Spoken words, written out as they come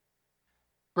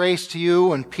Grace to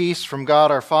you and peace from God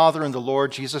our Father and the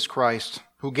Lord Jesus Christ,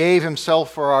 who gave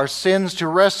himself for our sins to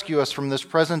rescue us from this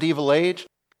present evil age,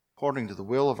 according to the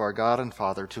will of our God and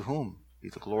Father, to whom be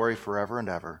the glory forever and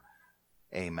ever.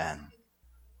 Amen.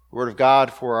 The Word of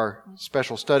God for our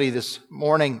special study this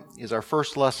morning is our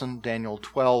first lesson, Daniel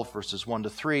 12, verses 1 to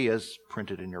 3, as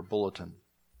printed in your bulletin.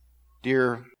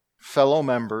 Dear fellow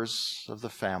members of the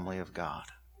family of God,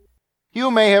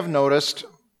 you may have noticed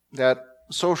that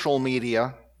social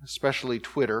media, especially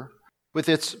Twitter, with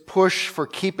its push for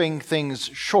keeping things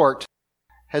short,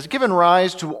 has given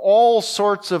rise to all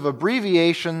sorts of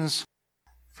abbreviations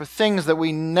for things that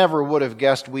we never would have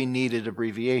guessed we needed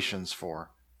abbreviations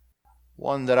for.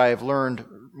 One that I have learned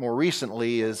more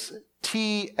recently is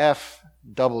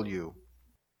TFW.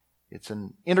 It's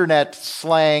an internet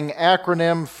slang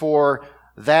acronym for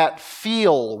that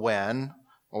feel when,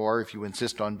 or if you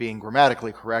insist on being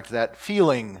grammatically correct, that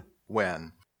feeling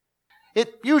when.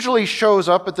 It usually shows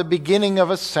up at the beginning of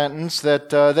a sentence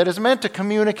that is meant to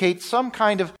communicate some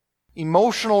kind of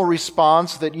emotional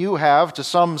response that you have to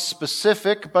some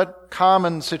specific but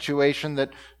common situation that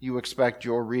you expect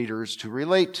your readers to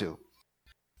relate to.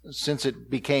 Since it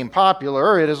became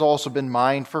popular, it has also been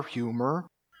mined for humor,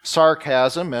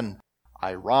 sarcasm, and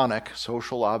ironic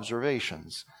social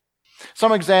observations.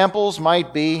 Some examples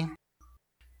might be,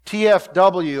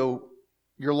 TFW,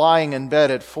 you're lying in bed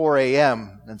at 4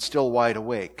 a.m. and still wide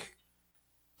awake.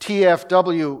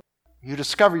 TFW, you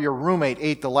discover your roommate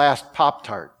ate the last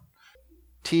Pop-Tart.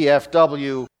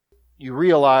 TFW, you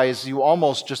realize you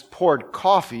almost just poured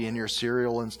coffee in your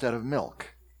cereal instead of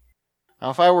milk.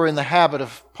 Now, if I were in the habit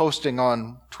of posting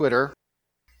on Twitter,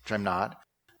 which I'm not,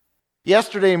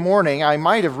 yesterday morning I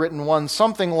might have written one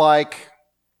something like,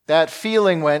 that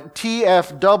feeling when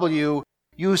TFW,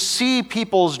 you see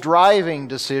people's driving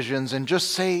decisions and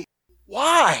just say,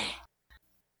 why?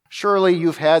 Surely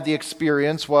you've had the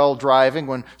experience while driving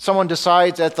when someone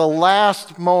decides at the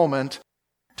last moment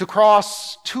to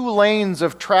cross 2 lanes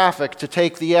of traffic to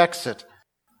take the exit,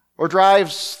 or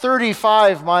drives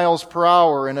 35 miles per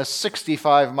hour in a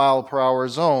 65 mile per hour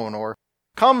zone, or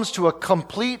comes to a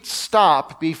complete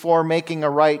stop before making a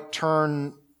right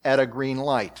turn at a green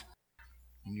light.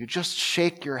 And you just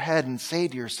shake your head and say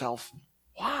to yourself,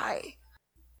 why?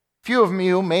 Few of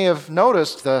you may have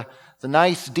noticed the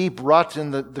nice deep rut in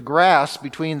the grass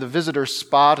between the visitor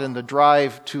spot and the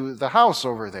drive to the house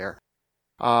over there.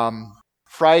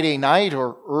 Friday night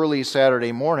or early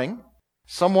Saturday morning,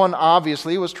 someone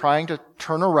obviously was trying to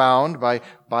turn around by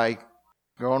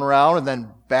going around and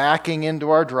then backing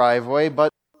into our driveway, but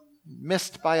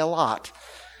missed by a lot.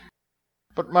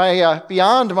 But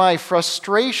beyond my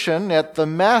frustration at the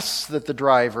mess that the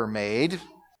driver made,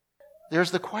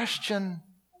 there's the question,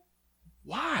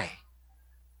 why?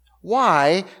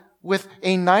 Why, with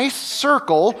a nice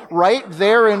circle right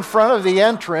there in front of the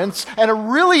entrance and a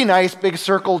really nice big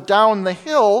circle down the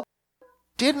hill,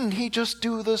 didn't he just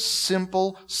do the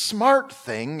simple, smart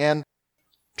thing and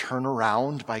turn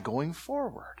around by going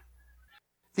forward?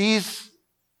 These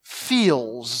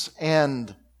feels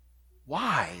and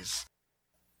whys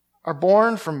are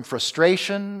born from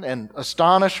frustration and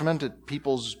astonishment at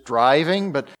people's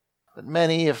driving, but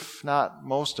many, if not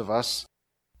most of us,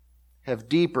 have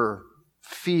deeper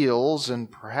feels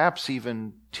and perhaps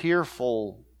even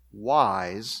tearful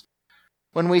whys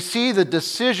when we see the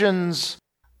decisions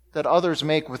that others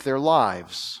make with their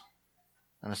lives,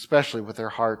 and especially with their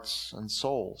hearts and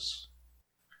souls.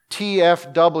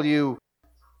 TFW,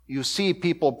 you see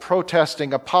people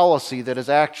protesting a policy that is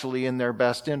actually in their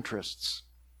best interests.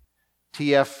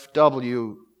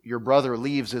 TFW, your brother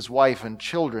leaves his wife and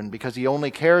children because he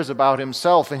only cares about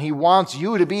himself and he wants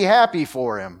you to be happy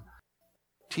for him.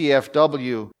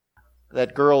 TFW,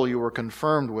 that girl you were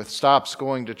confirmed with stops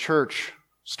going to church,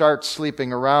 starts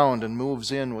sleeping around, and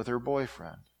moves in with her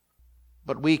boyfriend.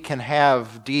 But we can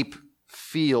have deep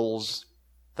feels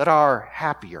that are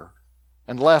happier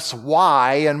and less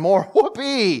why and more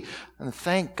whoopee. And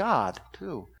thank God,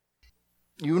 too.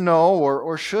 You know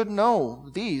or should know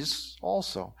these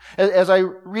also. As I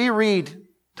reread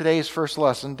today's first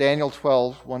lesson, Daniel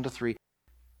 12, 1 to 3,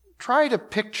 try to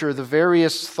picture the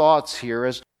various thoughts here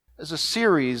as a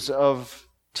series of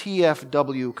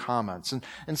TFW comments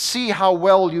and see how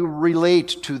well you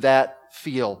relate to that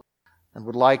feel and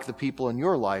would like the people in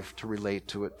your life to relate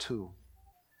to it too.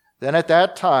 Then at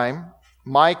that time,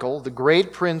 Michael, the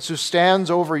great prince who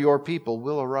stands over your people,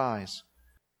 will arise.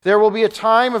 There will be a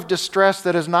time of distress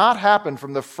that has not happened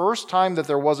from the first time that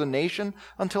there was a nation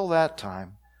until that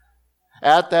time.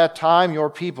 At that time, your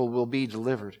people will be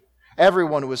delivered,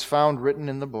 everyone who is found written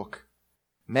in the book.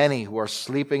 Many who are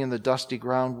sleeping in the dusty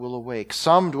ground will awake,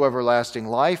 some to everlasting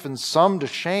life, and some to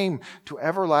shame, to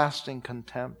everlasting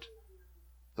contempt.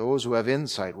 Those who have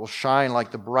insight will shine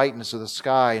like the brightness of the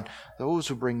sky, and those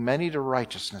who bring many to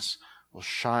righteousness will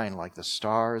shine like the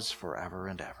stars forever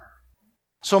and ever.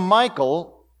 So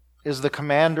Michael is the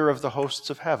commander of the hosts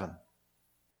of heaven.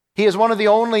 He is one of the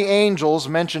only angels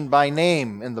mentioned by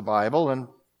name in the Bible, and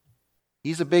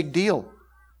he's a big deal.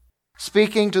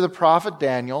 Speaking to the prophet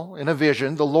Daniel in a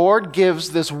vision, the Lord gives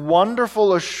this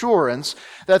wonderful assurance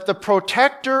that the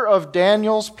protector of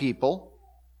Daniel's people,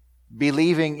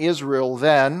 believing Israel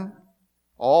then,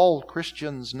 all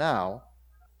Christians now,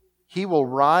 he will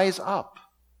rise up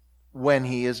when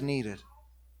he is needed.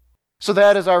 So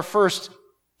that is our first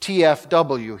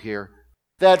TFW here.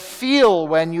 That feel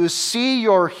when you see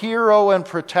your hero and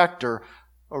protector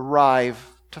arrive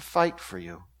to fight for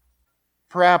you.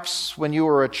 Perhaps when you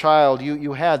were a child,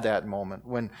 you had that moment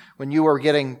when you were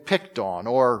getting picked on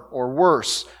or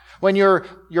worse, when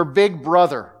your big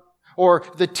brother or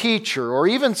the teacher or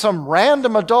even some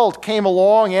random adult came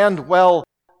along and, well,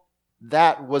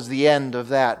 that was the end of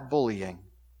that bullying.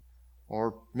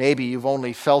 Or maybe you've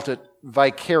only felt it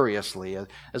vicariously,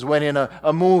 as when in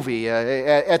a movie,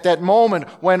 at that moment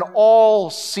when all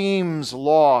seems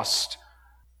lost,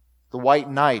 the white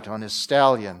knight on his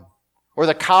stallion, or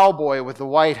the cowboy with the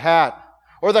white hat,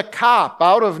 or the cop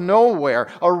out of nowhere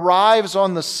arrives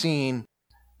on the scene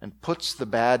and puts the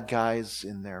bad guys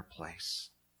in their place.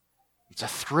 It's a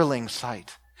thrilling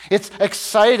sight. It's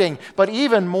exciting, but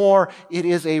even more, it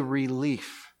is a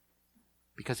relief.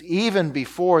 Because even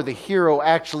before the hero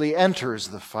actually enters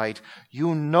the fight,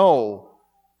 you know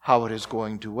how it is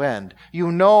going to end.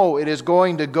 You know it is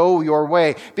going to go your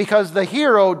way, because the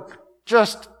hero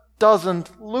just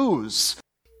doesn't lose.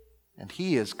 And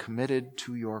he is committed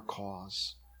to your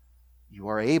cause. You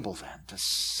are able then to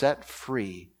set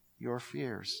free your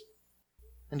fears.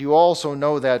 And you also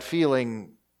know that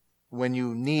feeling when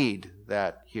you need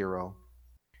that hero.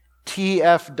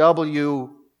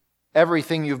 TFW,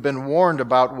 everything you've been warned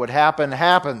about would happen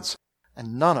happens,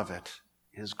 and none of it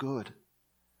is good.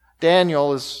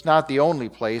 Daniel is not the only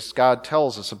place God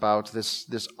tells us about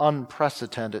this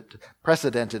unprecedented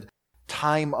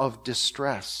time of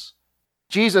distress.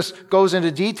 Jesus goes into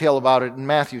detail about it in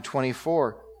Matthew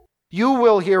 24. You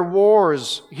will hear of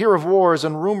wars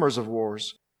and rumors of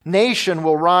wars. Nation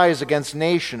will rise against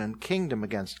nation and kingdom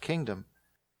against kingdom.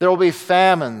 There will be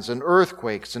famines and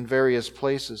earthquakes in various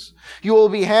places. You will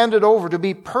be handed over to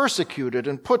be persecuted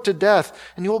and put to death,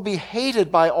 and you will be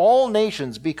hated by all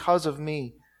nations because of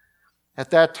me.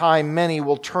 At that time, many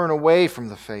will turn away from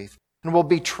the faith and will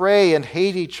betray and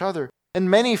hate each other. And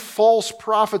many false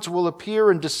prophets will appear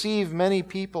and deceive many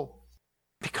people.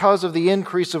 Because of the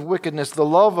increase of wickedness, the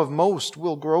love of most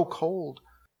will grow cold.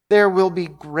 There will be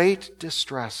great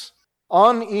distress,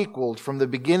 unequaled from the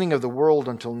beginning of the world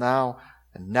until now,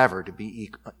 and never to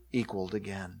be equaled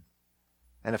again.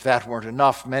 And if that weren't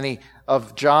enough, many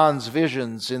of John's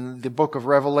visions in the book of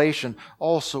Revelation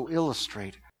also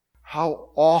illustrate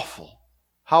how awful,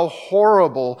 how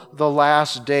horrible the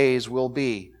last days will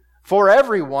be for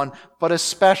everyone, but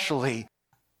especially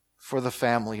for the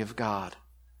family of God.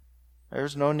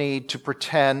 There's no need to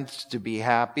pretend to be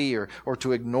happy or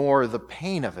to ignore the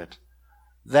pain of it.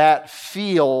 That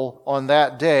feel on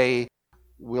that day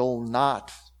will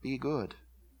not be good.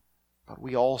 But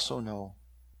we also know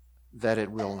that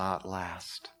it will not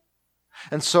last.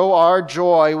 And so our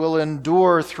joy will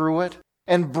endure through it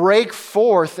and break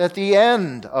forth at the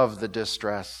end of the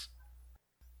distress.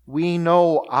 We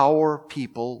know our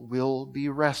people will be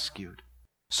rescued.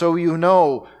 So you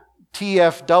know,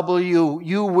 TFW,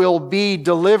 you will be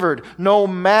delivered no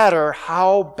matter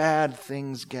how bad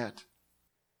things get.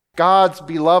 God's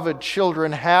beloved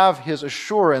children have His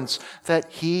assurance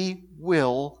that He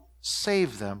will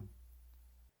save them.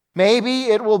 Maybe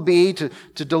it will be to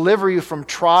deliver you from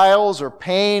trials or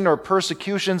pain or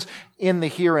persecutions in the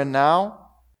here and now.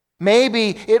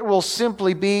 Maybe it will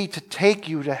simply be to take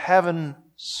you to heaven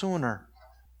sooner.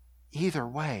 Either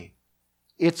way,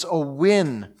 it's a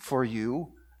win for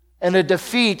you and a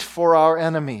defeat for our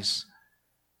enemies.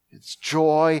 It's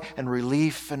joy and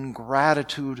relief and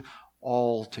gratitude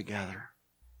all together.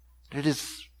 It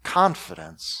is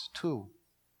confidence, too.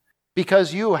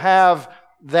 Because you have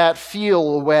that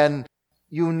feel when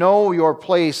you know your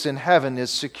place in heaven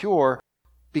is secure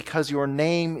because your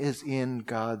name is in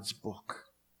God's book.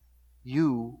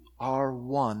 You are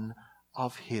one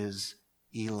of His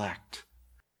elect.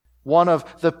 One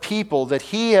of the people that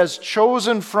He has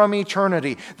chosen from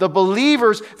eternity, the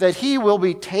believers that He will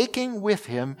be taking with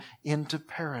Him into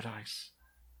paradise.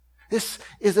 This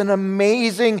is an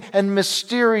amazing and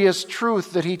mysterious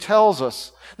truth that he tells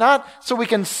us. Not so we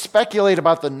can speculate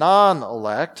about the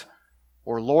non-elect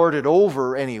or lord it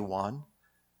over anyone,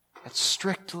 but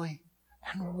strictly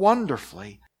and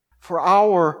wonderfully for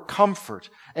our comfort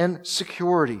and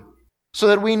security, so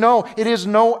that we know it is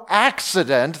no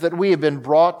accident that we have been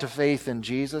brought to faith in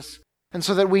Jesus, and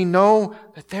so that we know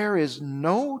that there is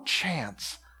no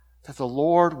chance that the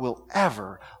Lord will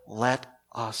ever let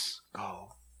us go.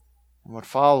 And what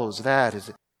follows that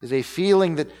is a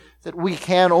feeling that we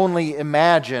can only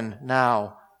imagine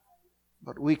now,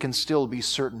 but we can still be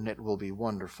certain it will be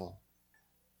wonderful.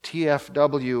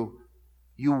 TFW,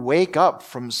 you wake up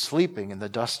from sleeping in the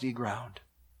dusty ground.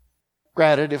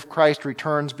 Granted, if Christ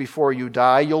returns before you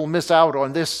die, you'll miss out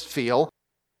on this feel.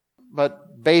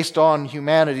 But based on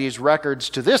humanity's records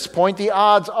to this point, the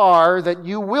odds are that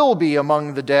you will be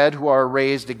among the dead who are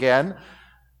raised again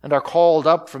and are called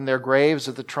up from their graves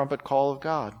at the trumpet call of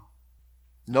God.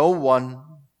 No one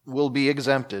will be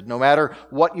exempted, no matter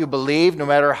what you believe, no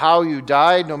matter how you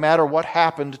died, no matter what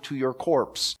happened to your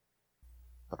corpse.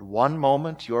 But one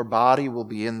moment your body will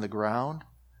be in the ground,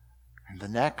 and the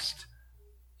next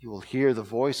you will hear the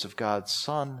voice of God's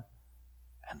Son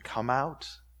and come out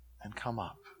and come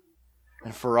up.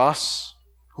 And for us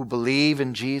who believe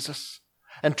in Jesus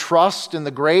and trust in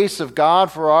the grace of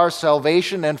God for our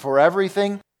salvation and for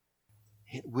everything,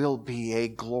 it will be a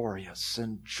glorious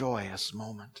and joyous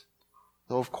moment.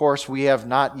 Though, of course, we have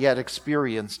not yet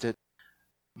experienced it,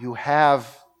 you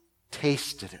have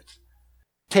tasted it.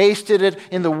 Tasted it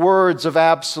in the words of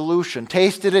absolution.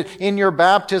 Tasted it in your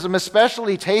baptism,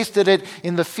 especially tasted it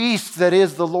in the feast that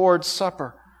is the Lord's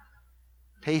Supper.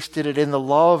 Tasted it in the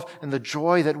love and the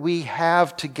joy that we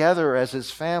have together as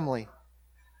His family.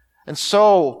 And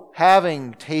so,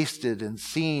 having tasted and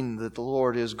seen that the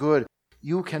Lord is good,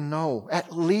 you can know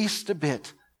at least a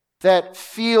bit that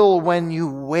feel when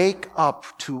you wake up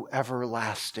to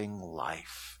everlasting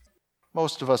life.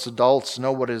 Most of us adults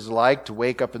know what it is like to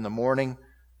wake up in the morning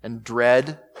and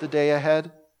dread the day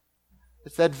ahead.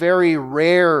 It's that very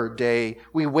rare day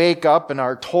we wake up and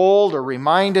are told or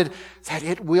reminded that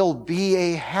it will be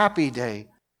a happy day.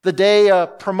 The day a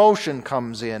promotion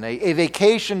comes in, a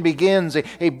vacation begins,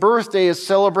 a birthday is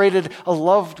celebrated, a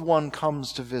loved one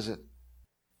comes to visit.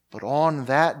 But on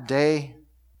that day,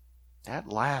 that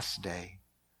last day,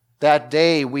 that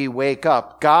day we wake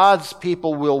up, God's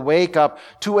people will wake up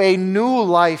to a new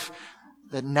life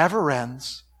that never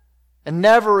ends and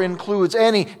never includes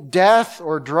any death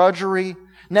or drudgery,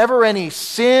 never any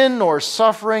sin or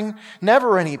suffering,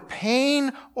 never any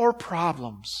pain or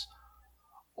problems.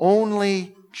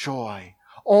 Only joy,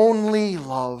 only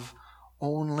love,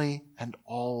 only and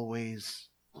always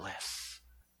bliss.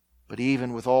 But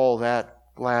even with all that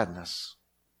gladness,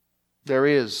 there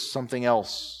is something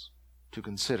else to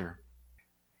consider.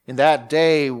 In that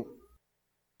day,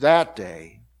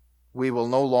 we will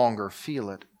no longer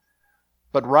feel it.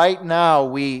 But right now,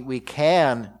 we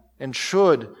can and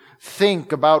should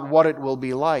think about what it will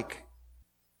be like.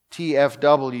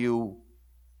 TFW,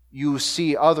 you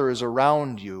see others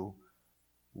around you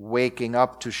waking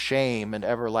up to shame and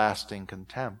everlasting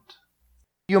contempt.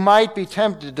 You might be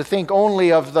tempted to think only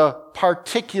of the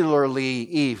particularly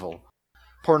evil,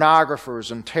 pornographers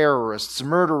and terrorists,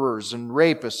 murderers and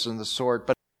rapists and the sort,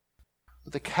 but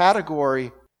the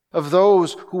category of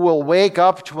those who will wake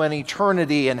up to an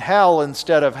eternity in hell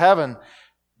instead of heaven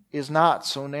is not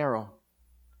so narrow.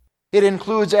 It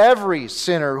includes every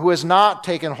sinner who has not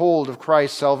taken hold of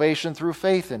Christ's salvation through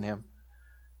faith in Him,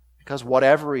 because what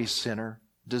every sinner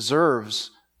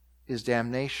deserves is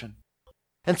damnation.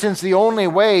 And since the only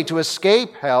way to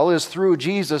escape hell is through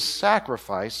Jesus'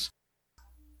 sacrifice,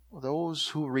 those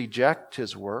who reject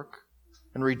His work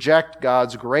and reject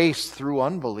God's grace through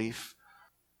unbelief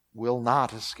will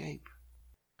not escape.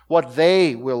 What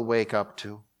they will wake up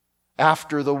to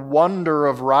after the wonder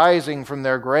of rising from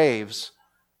their graves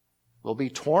will be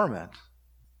torment.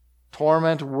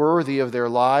 Torment worthy of their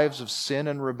lives of sin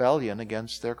and rebellion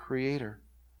against their Creator.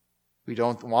 We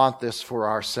don't want this for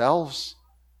ourselves.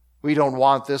 We don't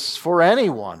want this for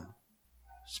anyone,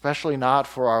 especially not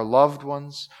for our loved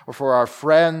ones or for our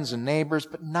friends and neighbors,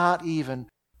 but not even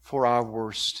for our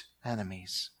worst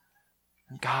enemies.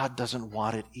 And God doesn't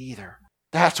want it either.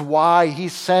 That's why He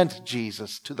sent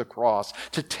Jesus to the cross,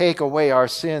 to take away our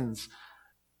sins.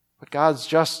 But God's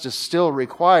justice still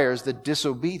requires that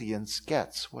disobedience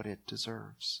gets what it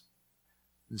deserves.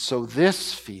 And so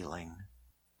this feeling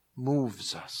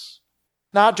moves us.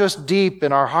 Not just deep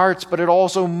in our hearts, but it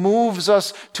also moves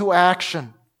us to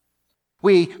action.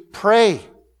 We pray.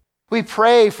 We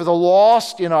pray for the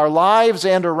lost in our lives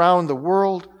and around the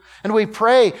world. And we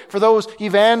pray for those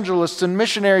evangelists and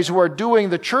missionaries who are doing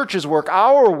the church's work,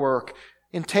 our work,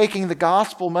 in taking the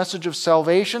gospel message of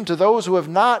salvation to those who have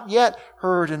not yet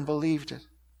heard and believed it.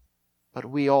 But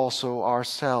we also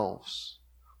ourselves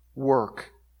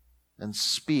work and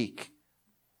speak,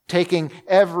 taking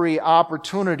every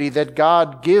opportunity that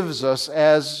God gives us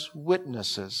as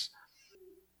witnesses,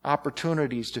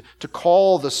 opportunities to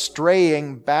call the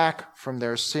straying back from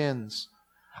their sins,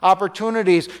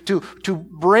 opportunities to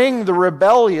bring the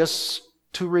rebellious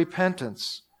to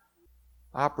repentance,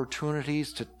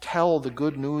 opportunities to tell the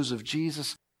good news of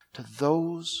Jesus to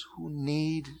those who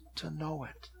need to know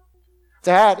it.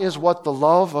 That is what the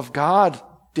love of God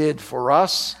did for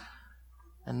us,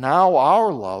 and now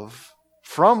our love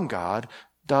from God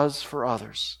does for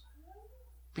others.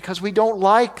 Because we don't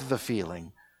like the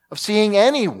feeling of seeing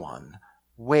anyone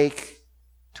wake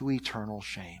to eternal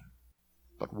shame.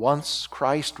 But once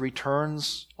Christ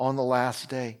returns on the last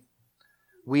day,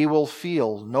 we will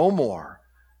feel no more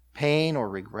pain or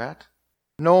regret,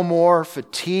 no more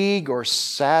fatigue or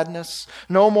sadness,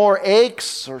 no more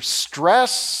aches or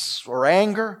stress or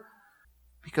anger,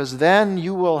 because then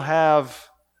you will have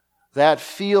that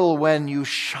feel when you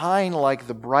shine like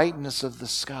the brightness of the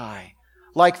sky,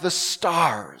 like the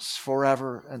stars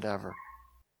forever and ever.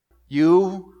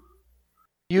 You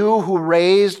who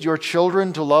raised your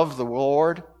children to love the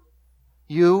Lord,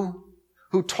 you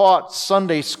who taught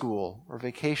Sunday school or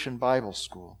vacation Bible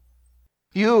school,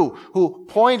 you who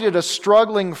pointed a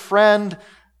struggling friend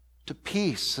to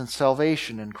peace and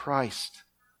salvation in Christ,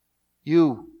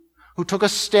 you who took a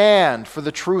stand for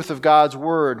the truth of God's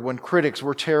Word when critics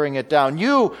were tearing it down,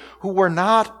 you who were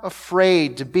not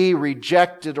afraid to be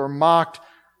rejected or mocked,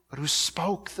 but who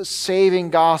spoke the saving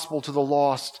gospel to the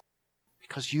lost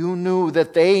because you knew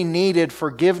that they needed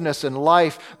forgiveness and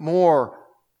life more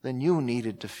than you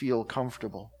needed to feel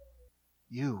comfortable.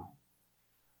 You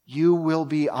will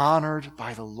be honored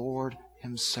by the Lord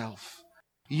Himself.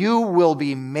 You will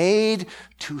be made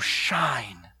to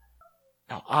shine.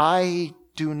 Now, I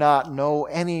do not know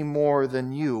any more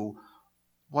than you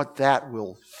what that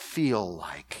will feel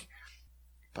like,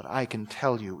 but I can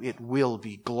tell you it will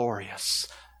be glorious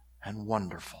and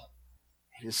wonderful.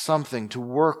 It is something to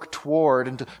work toward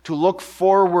and to look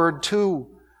forward to.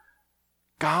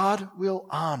 God will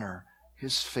honor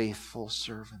His faithful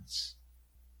servants.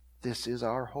 This is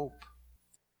our hope.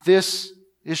 This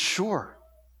is sure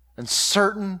and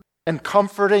certain and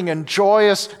comforting and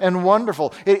joyous and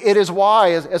wonderful. It is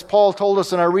why, as Paul told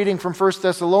us in our reading from 1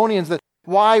 Thessalonians, that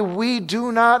why we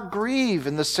do not grieve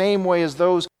in the same way as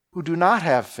those who do not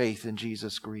have faith in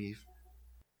Jesus grieve.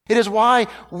 It is why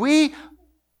we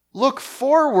look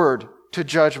forward to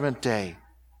Judgment Day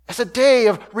as a day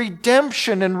of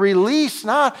redemption and release,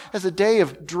 not as a day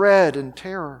of dread and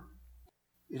terror.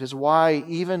 It is why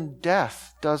even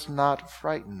death does not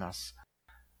frighten us,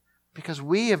 because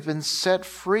we have been set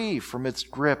free from its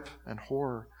grip and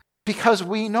horror. Because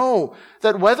we know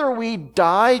that whether we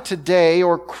die today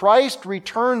or Christ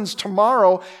returns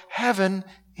tomorrow, heaven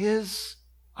is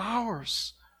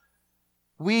ours.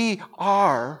 We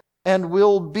are and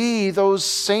will be those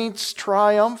saints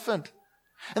triumphant.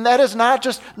 And that is not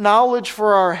just knowledge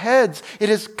for our heads, it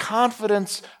is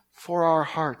confidence for our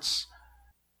hearts.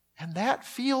 And that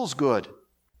feels good.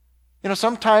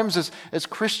 Sometimes as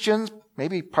Christians,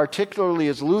 maybe particularly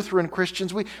as Lutheran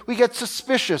Christians, we get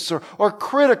suspicious or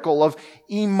critical of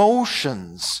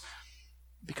emotions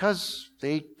because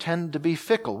they tend to be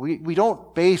fickle. We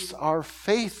don't base our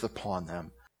faith upon them.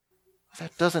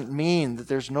 That doesn't mean that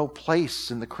there's no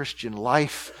place in the Christian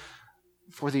life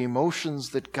for the emotions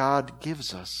that God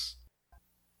gives us.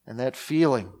 And that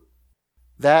feel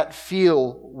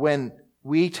when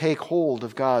we take hold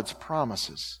of God's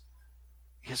promises,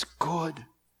 is good.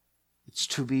 It's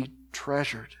to be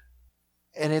treasured.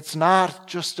 And it's not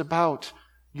just about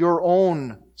your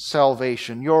own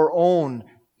salvation, your own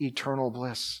eternal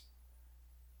bliss.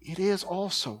 It is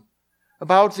also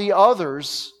about the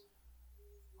others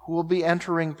who will be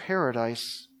entering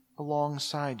paradise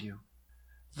alongside you.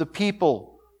 The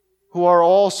people who are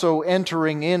also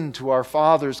entering into our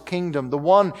Father's kingdom, the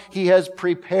one He has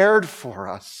prepared for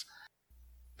us,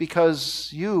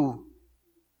 because you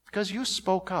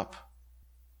spoke up.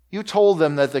 You told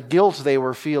them that the guilt they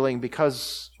were feeling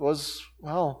because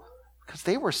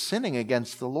they were sinning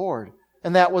against the Lord,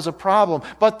 and that was a problem,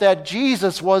 but that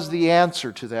Jesus was the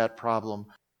answer to that problem,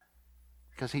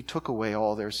 because He took away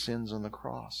all their sins on the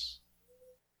cross.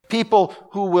 People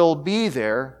who will be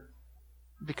there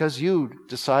because you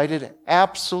decided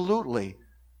absolutely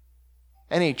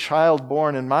any child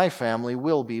born in my family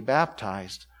will be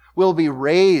baptized, will be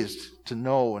raised to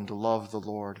know and to love the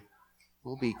Lord.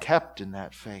 will be kept in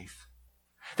that faith.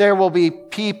 There will be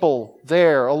people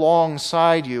there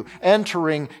alongside you,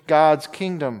 entering God's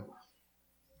kingdom,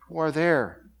 who are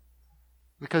there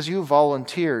because you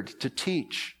volunteered to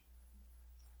teach,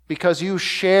 because you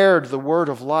shared the word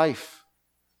of life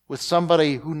with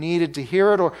somebody who needed to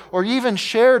hear it, or even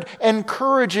shared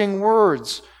encouraging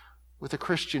words with a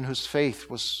Christian whose faith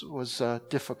was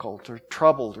difficult or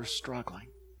troubled or struggling.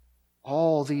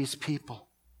 All these people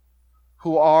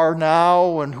who are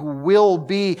now and who will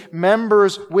be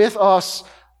members with us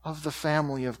of the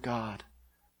family of God.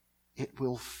 It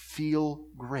will feel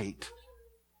great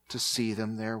to see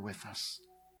them there with us.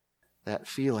 That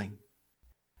feeling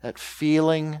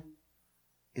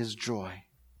is joy.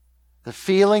 The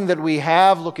feeling that we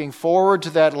have looking forward to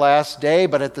that last day,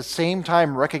 but at the same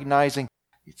time recognizing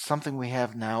it's something we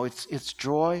have now. It's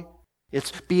joy.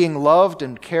 It's being loved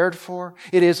and cared for.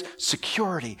 It is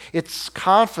security. It's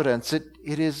confidence.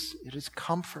 It is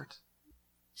comfort.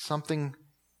 Something,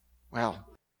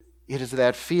 it is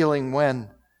that feeling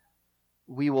when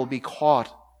we will be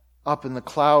caught up in the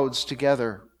clouds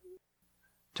together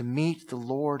to meet the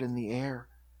Lord in the air,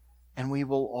 and we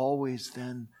will always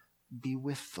then be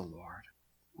with the Lord.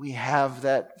 We have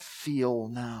that feel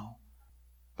now,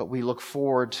 but we look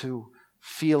forward to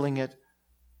feeling it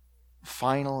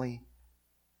finally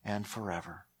and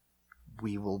forever.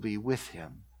 We will be with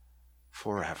Him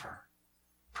forever.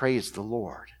 Praise the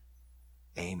Lord.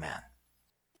 Amen.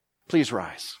 Please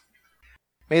rise.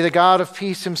 May the God of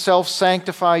peace Himself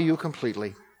sanctify you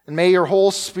completely, and may your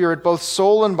whole spirit, both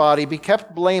soul and body, be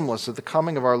kept blameless at the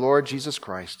coming of our Lord Jesus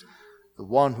Christ. The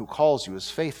one who calls you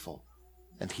is faithful,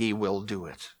 and He will do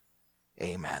it.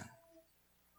 Amen.